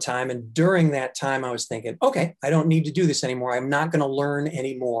that one time. And during that time, I was thinking, okay, I don't need to do this anymore. I'm not going to learn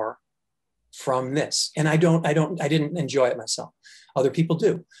anymore from this. And I didn't enjoy it myself. Other people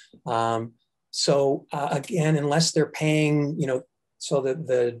do. Again, unless they're paying, so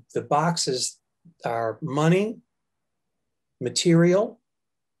the boxes are money, material,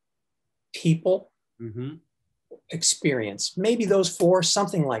 people, experience, maybe those four,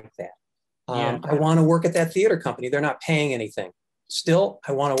 something like that. I want to work at that theater company. They're not paying anything. Still,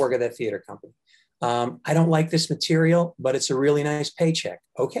 I want to work at that theater company. I don't like this material, but it's a really nice paycheck.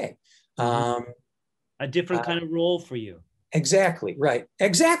 Okay. A different kind of role for you. Exactly right.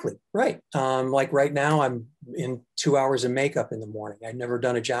 Like right now, I'm in 2 hours of makeup in the morning. I've never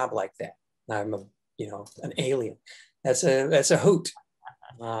done a job like that. I'm an alien. That's a hoot.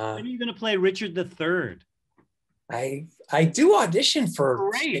 When are you going to play Richard III? I do audition for.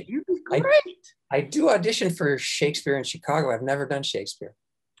 Great, you'd be great. I do audition for Shakespeare in Chicago. I've never done Shakespeare.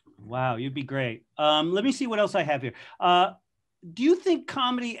 Wow, you'd be great. Let me see what else I have here. Do you think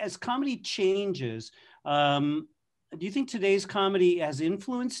as comedy changes, do you think today's comedy has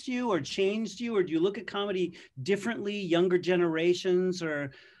influenced you or changed you, or do you look at comedy differently, younger generations,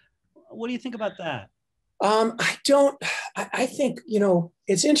 or what do you think about that? I think,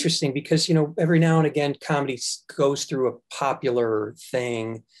 it's interesting because, every now and again, comedy goes through a popular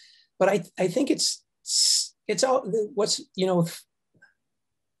thing, but I think it's all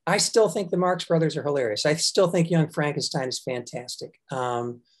I still think the Marx Brothers are hilarious. I still think Young Frankenstein is fantastic.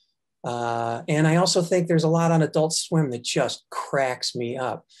 And I also think there's a lot on Adult Swim that just cracks me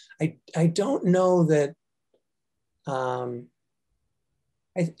up. I don't know that,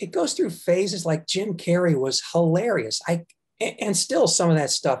 it goes through phases. Like Jim Carrey was hilarious. And still some of that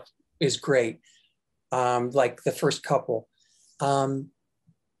stuff is great. Like the first couple. I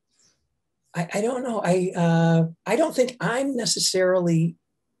don't know. I don't think I'm necessarily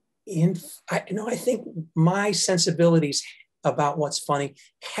I think my sensibilities about what's funny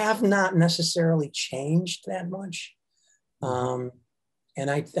have not necessarily changed that much. And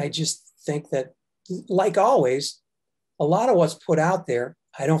I just think that, like always, a lot of what's put out there,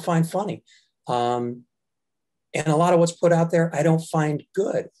 I don't find funny. And a lot of what's put out there, I don't find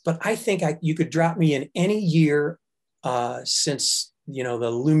good. But I think you could drop me in any year since, the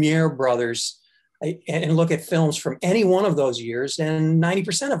Lumiere brothers, and look at films from any one of those years, and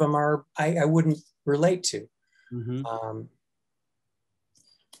 90% of them I wouldn't relate to.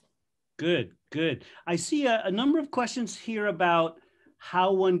 Good, good. I see a number of questions here about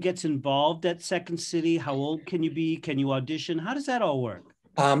how one gets involved at Second City. How old can you be? Can you audition? How does that all work?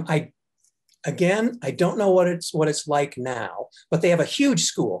 I don't know what it's like now, but they have a huge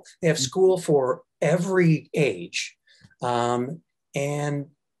school. They have school for every age. And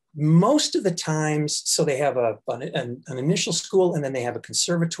most of the times, so they have an initial school, and then they have a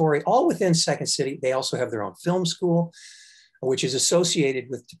conservatory, all within Second City. They also have their own film school, which is associated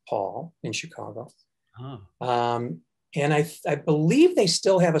with DePaul in Chicago. And I believe they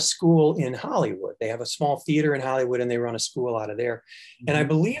still have a school in Hollywood. They have a small theater in Hollywood, and they run a school out of there. And I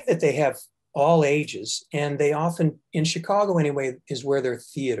believe that they have all ages, and they often, in Chicago anyway, is where their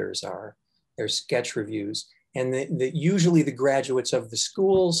theaters are, their sketch reviews. And usually the graduates of the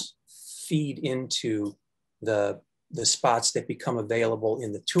schools feed into the spots that become available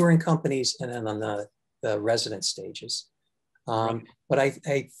in the touring companies and then on the resident stages. But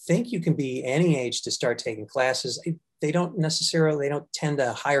I think you can be any age to start taking classes. They don't tend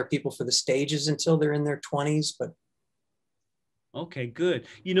to hire people for the stages until they're in their 20s, but. Okay, good.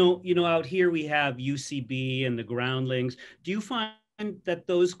 Out here we have UCB and the Groundlings. Do you find that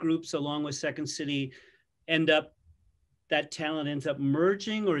those groups, along with Second City, that talent ends up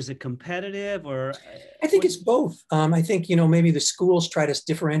merging, or is it competitive? Or I think it's both. I think, maybe the schools try to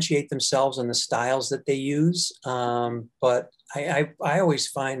differentiate themselves in the styles that they use. But I always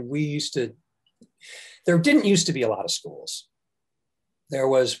find there didn't used to be a lot of schools. There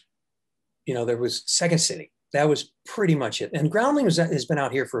was Second City. That was pretty much it. And Groundling has been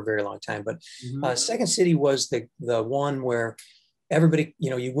out here for a very long time, but Second City was the one where everybody,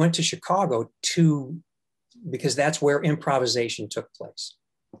 you went to Chicago because that's where improvisation took place.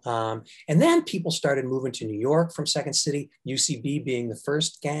 And then people started moving to New York from Second City, UCB being the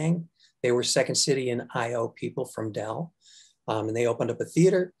first gang. They were Second City and IO people from Dell. And they opened up a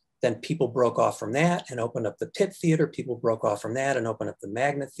theater. Then people broke off from that and opened up the Pitt Theater. People broke off from that and opened up the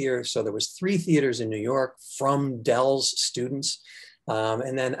Magnet Theater. So there was 3 theaters in New York from Dell's students.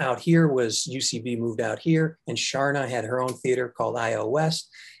 And then out here was UCB moved out here, and Sharna had her own theater called IO West.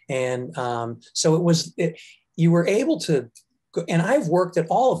 And so you were able to, and I've worked at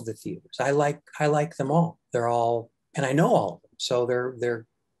all of the theaters. I like them all. They're all, and I know all of them. So they're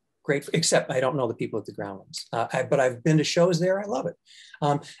great, except I don't know the people at the Groundlings. But I've been to shows there. I love it.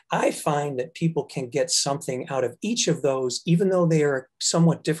 I find that people can get something out of each of those, even though they are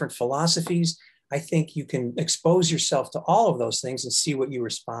somewhat different philosophies. I think you can expose yourself to all of those things and see what you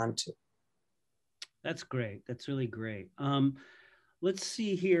respond to. That's great. That's really great. Let's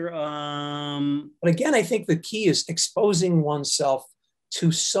see here. But again, I think the key is exposing oneself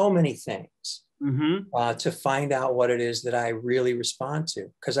to so many things to find out what it is that I really respond to.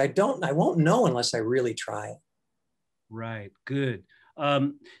 Because I won't know unless I really try it. Right. Good.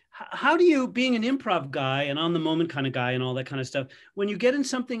 How do you, being an improv guy and on the moment kind of guy and all that kind of stuff, when you get in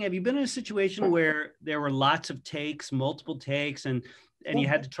something, have you been in a situation where there were lots of takes, multiple takes, and you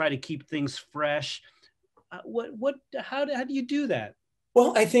had to try to keep things fresh? How do you do that?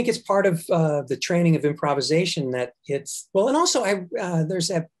 Well, I think it's part of the training of improvisation that it's, well, and also there's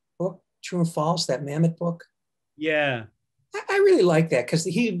that book, True and False, that Mammoth book. Yeah. I really like that because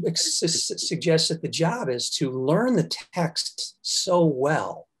he suggests that the job is to learn the text so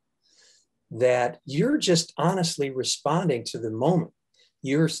well that you're just honestly responding to the moment.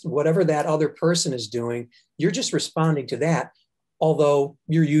 Whatever that other person is doing, you're just responding to that, although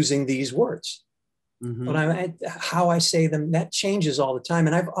you're using these words. But how I say them, that changes all the time.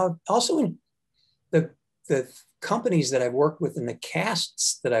 And I've also in the companies that I've worked with and the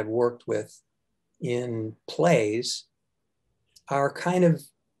casts that I've worked with in plays are kind of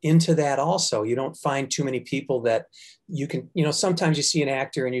into that also. You don't find too many people that you can, sometimes you see an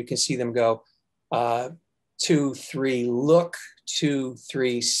actor and you can see them go 2, 3, look, 2,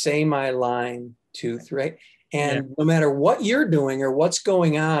 3, say my line, 2, 3. And no matter what you're doing or what's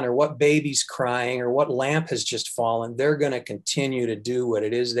going on or what baby's crying or what lamp has just fallen, they're going to continue to do what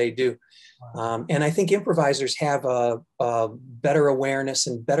it is they do. Wow. And I think improvisers have a better awareness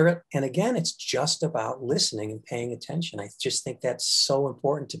and again, it's just about listening and paying attention. I just think that's so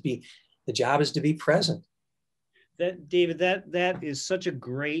important the job is to be present. That David, that is such a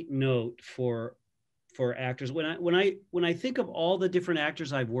great note for actors. When I think of all the different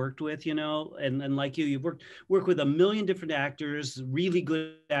actors I've worked with, and like you've worked with a million different actors, really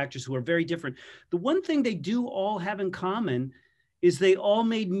good actors who are very different. The one thing they do all have in common is they all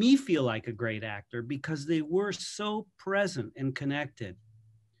made me feel like a great actor because they were so present and connected.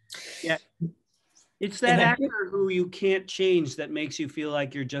 Yeah. It's that actor who you can't change that makes you feel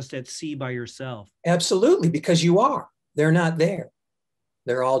like you're just at sea by yourself. Absolutely, because you are. They're not there.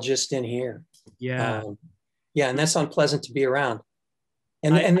 They're all just in here. Yeah. Yeah, and that's unpleasant to be around.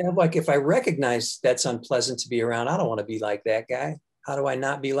 And like, if I recognize that's unpleasant to be around, I don't want to be like that guy. How do I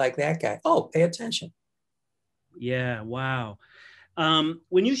not be like that guy? Oh, pay attention. Yeah. Wow.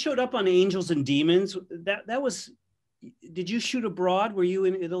 When you showed up on Angels and Demons, that was, did you shoot abroad? Were you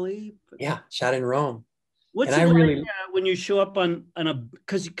in Italy? Yeah, shot in Rome. What's and it like when you show up on a,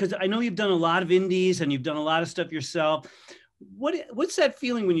 because I know you've done a lot of indies and you've done a lot of stuff yourself. What's that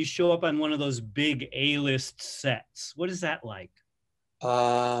feeling when you show up on one of those big A-list sets? What is that like?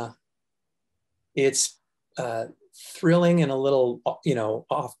 It's thrilling and a little,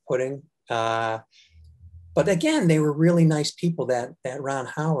 off-putting. But again, they were really nice people. That Ron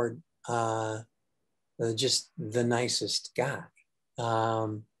Howard, just the nicest guy.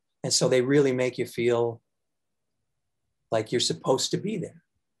 And so they really make you feel like you're supposed to be there,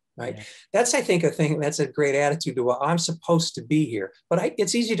 right? Yeah. That's, I think, a thing. That's a great attitude to, well, I'm supposed to be here. But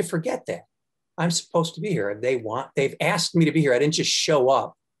it's easy to forget that. I'm supposed to be here. They've asked me to be here. I didn't just show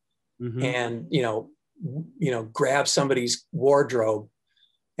up and, grab somebody's wardrobe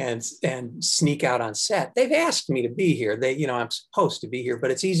and sneak out on set. They've asked me to be here. I'm supposed to be here,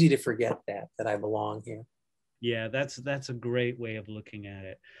 but it's easy to forget that I belong here. Yeah, that's a great way of looking at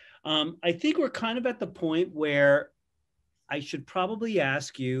it. I think we're kind of at the point where I should probably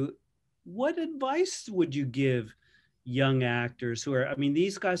ask you, what advice would you give young actors who are, I mean,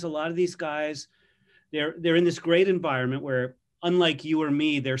 these guys, a lot of these guys, they're in this great environment where, unlike you or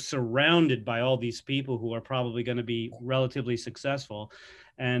me, they're surrounded by all these people who are probably going to be relatively successful.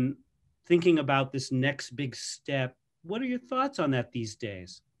 And thinking about this next big step, what are your thoughts on that these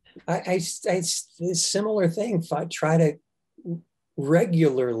days? I similar thing. Try to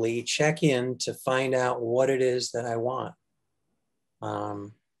regularly check in to find out what it is that I want.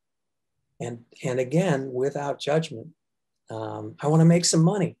 And again, without judgment. I want to make some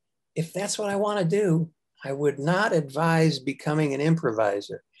money. If that's what I want to do, I would not advise becoming an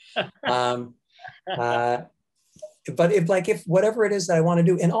improviser. But if whatever it is that I want to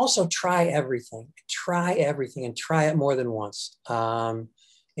do, and also try everything and try it more than once. And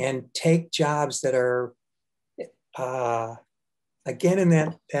take jobs that are, again, in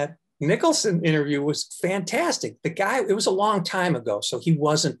that Nicholson interview was fantastic. The guy, it was a long time ago, so he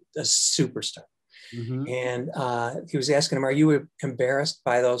wasn't a superstar. Mm-hmm. And he was asking him, are you embarrassed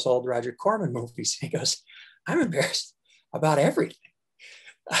by those old Roger Corman movies? He goes, I'm embarrassed about everything.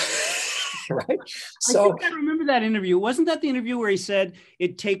 Right? So I remember that interview. Wasn't that the interview where he said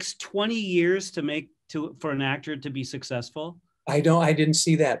it takes 20 years for an actor to be successcsul? I didn't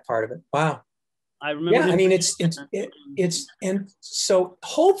see that part of it. Wow. I remember. Yeah, I mean, it's and so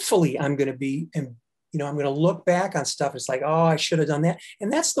hopefully I'm going to be, and I'm going to look back on stuff. It's like, oh, I should have done that.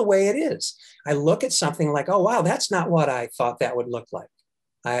 And that's the way it is. I look at something like, oh, wow, that's not what I thought that would look like.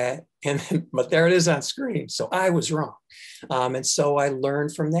 But there it is on screen. So I was wrong. And so I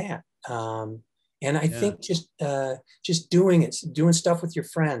learned from that. And I think just doing it, doing stuff with your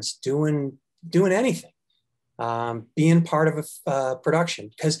friends, doing anything. Being part of a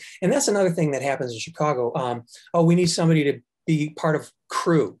production, and that's another thing that happens in Chicago. We need somebody to be part of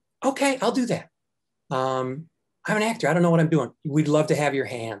crew. Okay, I'll do that. I'm an actor. I don't know what I'm doing. We'd love to have your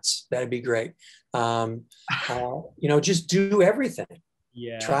hands. That'd be great. Just do everything.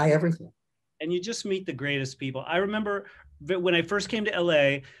 Yeah. Try everything. And you just meet the greatest people. I remember when I first came to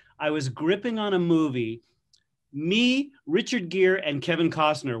LA, I was gripping on a movie. Me, Richard Gere, and Kevin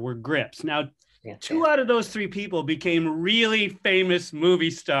Costner were grips. Now, fantastic. 2 out of those 3 people became really famous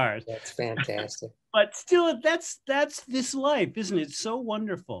movie stars. That's fantastic. But still, that's this life, isn't it? It's so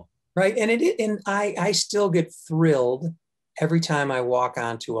wonderful. Right. And I still get thrilled every time I walk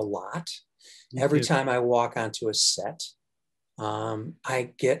onto a lot, every time I walk onto a set.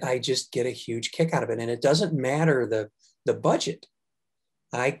 I just get a huge kick out of it. And it doesn't matter the budget.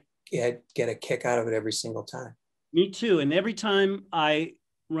 I get a kick out of it every single time. Me too. And every time I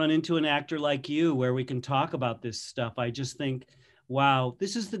run into an actor like you where we can talk about this stuff, I just think, wow,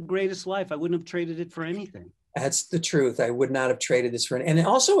 this is the greatest life. I wouldn't have traded it for anything. That's the truth. I would not have traded this for anything. And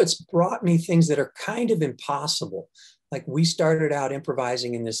also it's brought me things that are kind of impossible. like we started out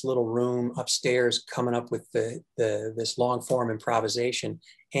improvising in this little room upstairs, coming up with this long form improvisation,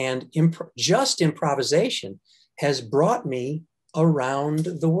 and just improvisation has brought me around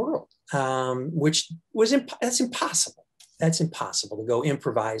the world, which was that's impossible. That's impossible to go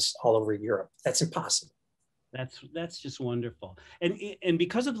improvise all over Europe. That's impossible. That's just wonderful. And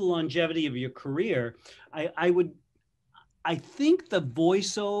because of the longevity of your career, I think the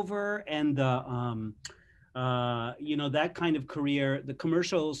voiceover and the you know, that kind of career, the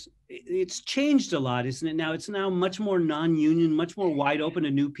commercials, it's changed a lot, isn't it? Now it's now much more non-union, much more wide open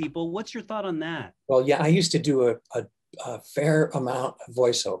to new people. What's your thought on that? Well, yeah, I used to do a fair amount of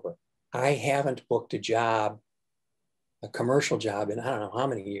voiceover. I haven't booked a job, a commercial job, in I don't know how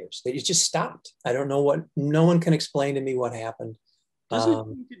many years. It just stopped. I don't know what, no one can explain to me what happened. Doesn't it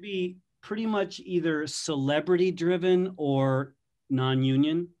seem to be pretty much either celebrity driven or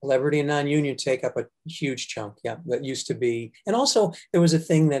non-union? Celebrity and non-union take up a huge chunk. Yeah, that used to be. And also there was a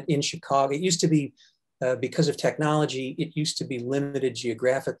thing that in Chicago, it used to be, because of technology, it used to be limited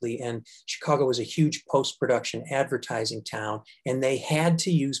geographically, and Chicago was a huge post-production advertising town, and they had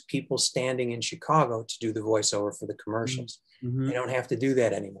to use people standing in Chicago to do the voiceover for the commercials. Mm-hmm. They don't have to do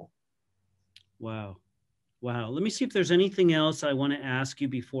that anymore. Wow. Wow. Let me see if there's anything else I want to ask you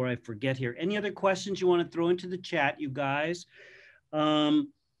before I forget here. Any other questions you want to throw into the chat, you guys? Tell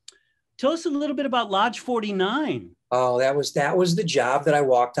us a little bit about Lodge 49. Oh, that was the job that I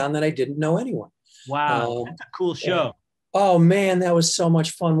walked on that I didn't know anyone. Wow, that's a cool show. Oh man, that was so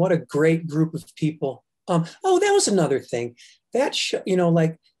much fun. What a great group of people. Oh, that was another thing. That show, you know,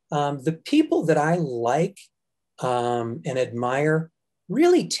 like the people that I like and admire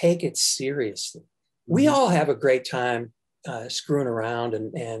really take it seriously. Mm-hmm. We all have a great time screwing around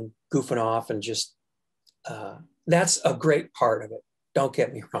and goofing off, and just that's a great part of it. Don't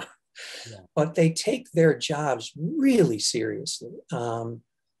get me wrong. Yeah. But they take their jobs really seriously.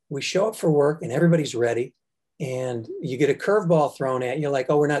 We show up for work and everybody's ready, and you get a curveball thrown at you, like,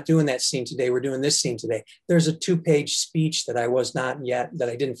 oh, we're not doing that scene today. We're doing this scene today. There's a 2-page speech that I was not yet, that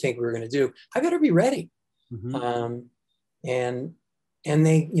I didn't think we were going to do. I better be ready. Mm-hmm. And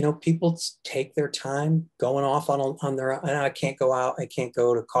they, you know, people take their time going off on their, I can't go out. I can't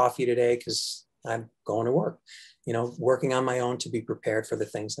go to coffee today because I'm going to work. You know, working on my own to be prepared for the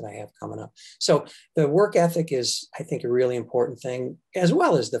things that I have coming up. So the work ethic is, I think, a really important thing, as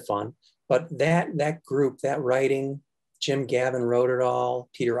well as the fun. But that group, that writing, Jim Gavin wrote it all.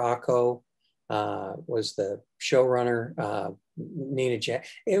 Peter Acco was the showrunner. Nina Jack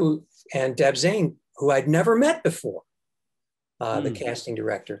and Deb Zane, who I'd never met before, the casting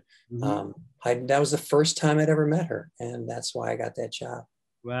director. Mm-hmm. That was the first time I'd ever met her, and that's why I got that job.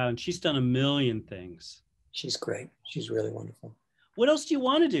 Wow, and she's done a million things. She's great. She's really wonderful. What else do you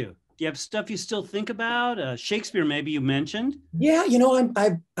want to do? Do you have stuff you still think about? Shakespeare, maybe you mentioned. Yeah, you know,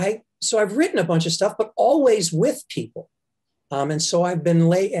 so I've written a bunch of stuff, but always with people. And so I've been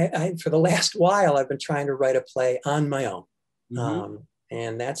for the last while, I've been trying to write a play on my own. Mm-hmm.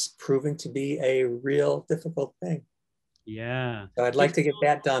 And that's proving to be a real difficult thing. Yeah. So I'd like to get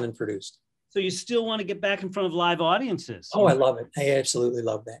that done and produced. So you still want to get back in front of live audiences? Oh, I love it. I absolutely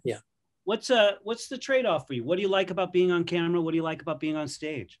love that. Yeah. What's the trade-off for you? What do you like about being on camera? What do you like about being on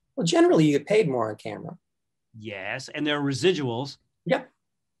stage? Well, generally you get paid more on camera. Yes, and there are residuals. Yep.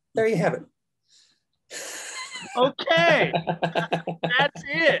 There you have it. Okay. That's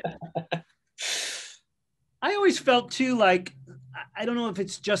it. I always felt too, like, I don't know if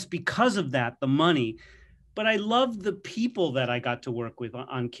it's just because of that, the money, but I love the people that I got to work with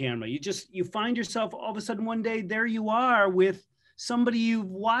on camera. You find yourself all of a sudden one day, there you are with somebody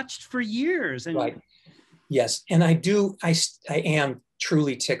you've watched for years. And right. Yes. And I am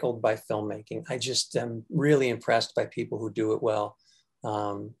truly tickled by filmmaking. I just am really impressed by people who do it well.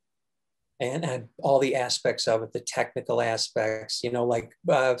 And all the aspects of it, the technical aspects, you know, like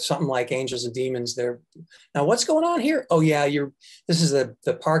something like Angels and Demons. Now what's going on here? Oh yeah, this is the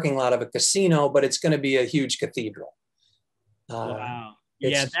parking lot of a casino, but it's going to be a huge cathedral. Wow.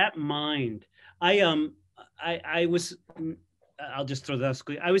 Yeah, that mind. I was, I'll just throw that.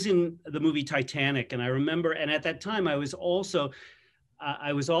 I was in the movie Titanic, and I remember, and at that time I was also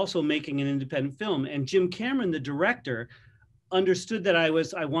making an independent film, and Jim Cameron, the director, understood that I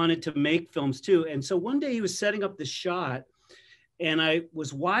wanted to make films too. And so one day he was setting up the shot, and I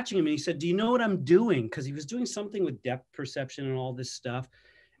was watching him, and he said, "Do you know what I'm doing?" Because he was doing something with depth perception and all this stuff.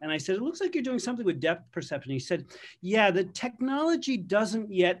 And I said, "It looks like you're doing something with depth perception." He said, "Yeah, the technology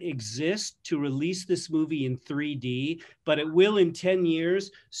doesn't yet exist to release this movie in 3D, but it will in 10 years.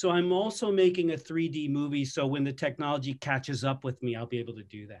 So I'm also making a 3D movie. So when the technology catches up with me, I'll be able to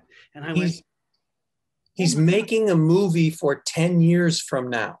do that." And I went, He's making a movie for 10 years from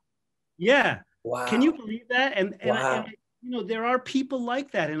now. Yeah. Wow. Can you believe that? And wow. There are people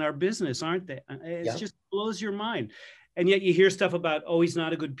like that in our business, aren't there? It Yeah. just blows your mind. And yet you hear stuff about, oh, he's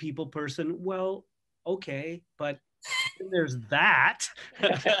not a good people person. Well, okay, but there's that.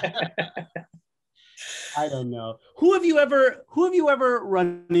 I don't know. Who have you ever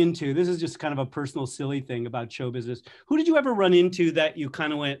run into? This is just kind of a personal, silly thing about show business. Who did you ever run into that you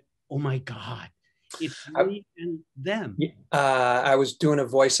kind of went, oh my God, it's me and them? I was doing a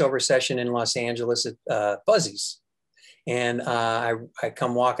voiceover session in Los Angeles at Buzzy's. And I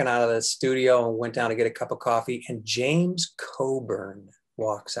come walking out of the studio and went down to get a cup of coffee, and James Coburn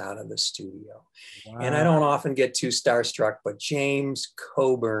walks out of the studio. Wow. And I don't often get too starstruck, but James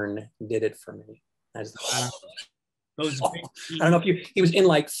Coburn did it for me. I don't know if he was in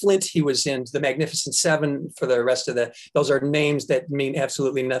like Flint, he was in The Magnificent Seven. For the rest of those are names that mean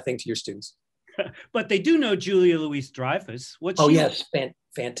absolutely nothing to your students. But they do know Julia Louis-Dreyfus. Yes,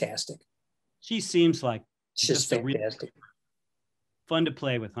 fantastic. She seems like just fantastic. Fun to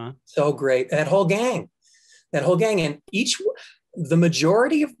play with, huh? So great. That whole gang. And the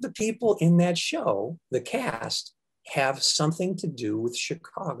majority of the people in that show, the cast, have something to do with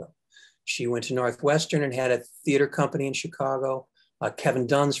Chicago. She went to Northwestern and had a theater company in Chicago. Kevin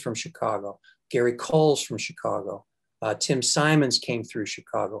Dunn's from Chicago. Gary Cole's from Chicago. Tim Simons came through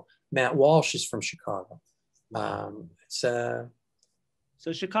Chicago. Matt Walsh is from Chicago.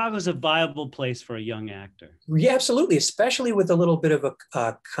 So Chicago's a viable place for a young actor. Yeah, absolutely, especially with a little bit of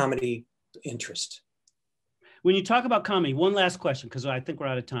a comedy interest. When you talk about comedy, one last question, because I think we're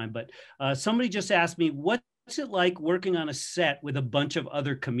out of time, but somebody just asked me, what's it like working on a set with a bunch of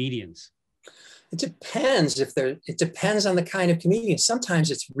other comedians? It depends it depends on the kind of comedian. Sometimes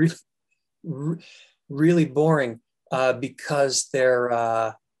it's really boring because they're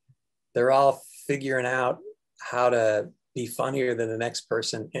all figuring out how to be funnier than the next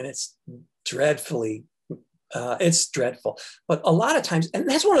person, and it's dreadful. But a lot of times, and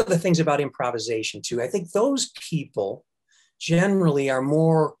that's one of the things about improvisation too, I think those people generally are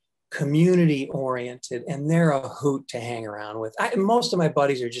more community oriented, and they're a hoot to hang around with. Most of my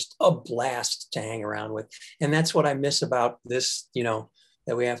buddies are just a blast to hang around with, and that's what I miss about this,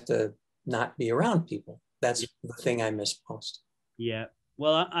 that we have to not be around people. That's the thing I miss most. Yeah,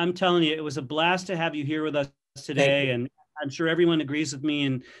 well, I'm telling you, it was a blast to have you here with us today, and I'm sure everyone agrees with me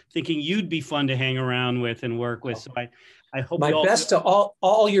in thinking you'd be fun to hang around with and work with. So I hope my best to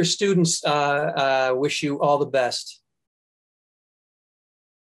all your students. Wish you all the best.